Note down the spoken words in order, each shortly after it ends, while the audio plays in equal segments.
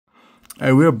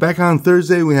Alright, we are back on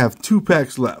Thursday. We have 2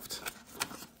 packs left.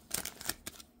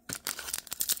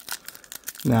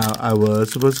 Now, I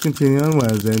was supposed to continue on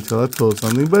Wednesday until I pulled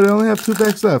something, but I only have 2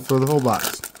 packs left for the whole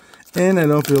box. And I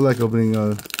don't feel like opening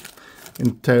an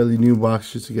entirely new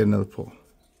box just to get another pull.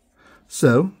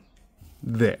 So,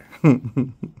 there.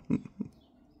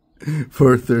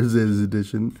 For Thursday's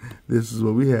edition, this is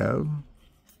what we have.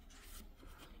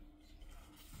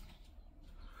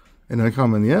 And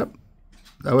uncommon, yep.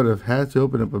 I would have had to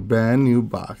open up a brand new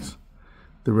box.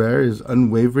 The rare is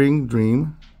Unwavering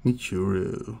Dream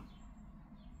Michiru.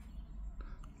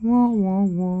 Wah, wah,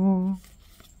 wah.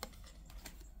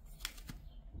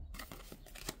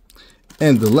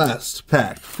 And the last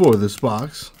pack for this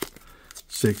box,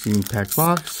 16 pack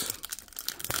box.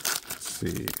 Let's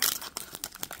see.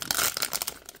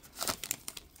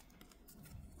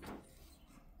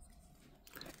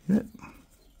 Yep.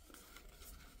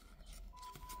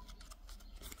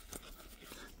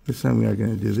 This time we are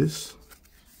going to do this.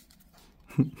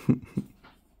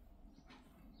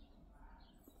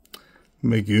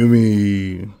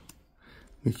 Megumi,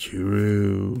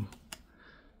 Michiru,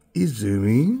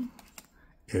 Izumi,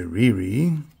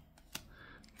 Eriri,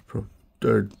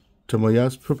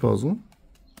 Tomoya's Proposal,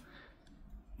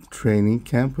 Training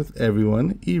Camp with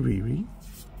Everyone, Iriri.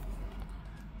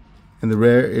 And the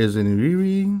rare is an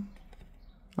Iriri.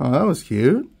 Oh, that was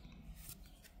cute.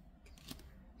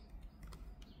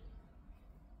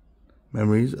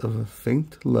 Memories of a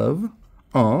Faint Love.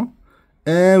 Aw.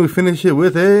 And we finish it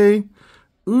with a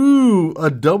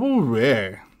double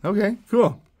rare. Okay,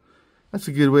 cool. That's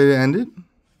a good way to end it.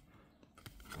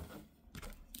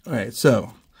 Alright,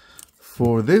 so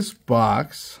for this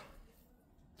box,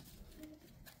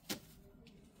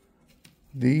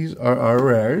 these are our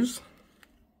rares.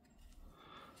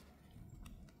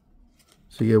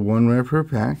 So you get 1 rare per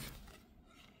pack.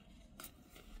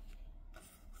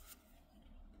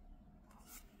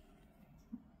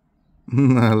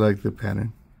 I like the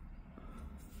pattern.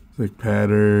 It's like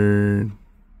pattern.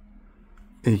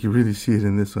 And you can really see it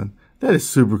in this one. That is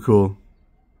super cool.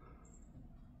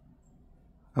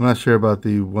 I'm not sure about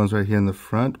the ones right here in the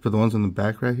front, but the ones in the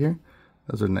back right here,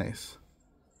 those are nice.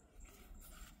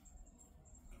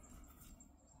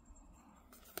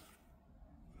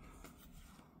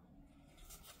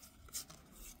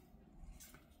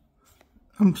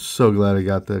 I'm so glad I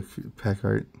got the pack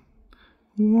art.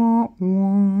 Wah,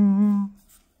 wah.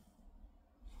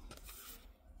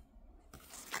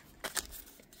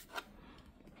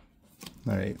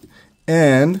 All right,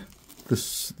 and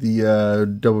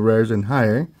the double rares and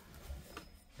higher.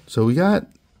 So we got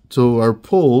our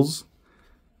pulls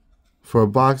for a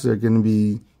box are going to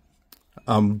be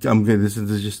I'm good. This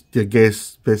is just a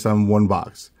guess based on one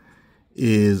box.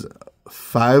 Is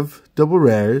 5 double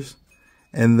rares,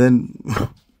 and then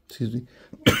excuse me.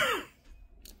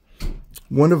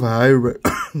 One of a high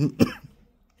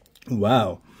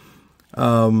wow.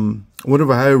 One of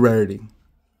a higher rarity.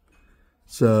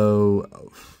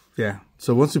 So yeah.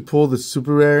 So once you pull the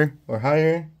super rare or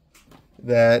higher,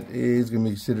 that is gonna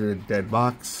be considered a dead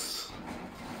box.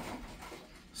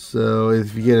 So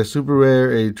if you get a super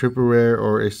rare, a triple rare,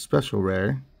 or a special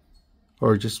rare,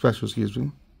 or just special, excuse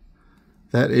me,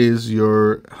 that is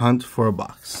your hunt for a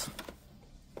box.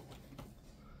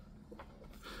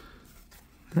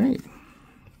 All right.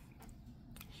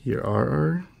 Here are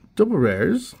our double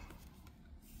rares.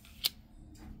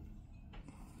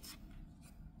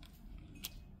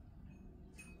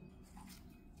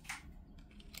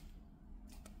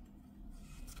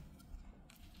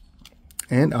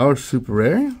 And our super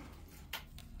rare.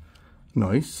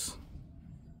 Nice.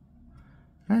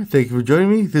 All right, thank you for joining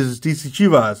me. This is DC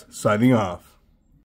Chivas signing off.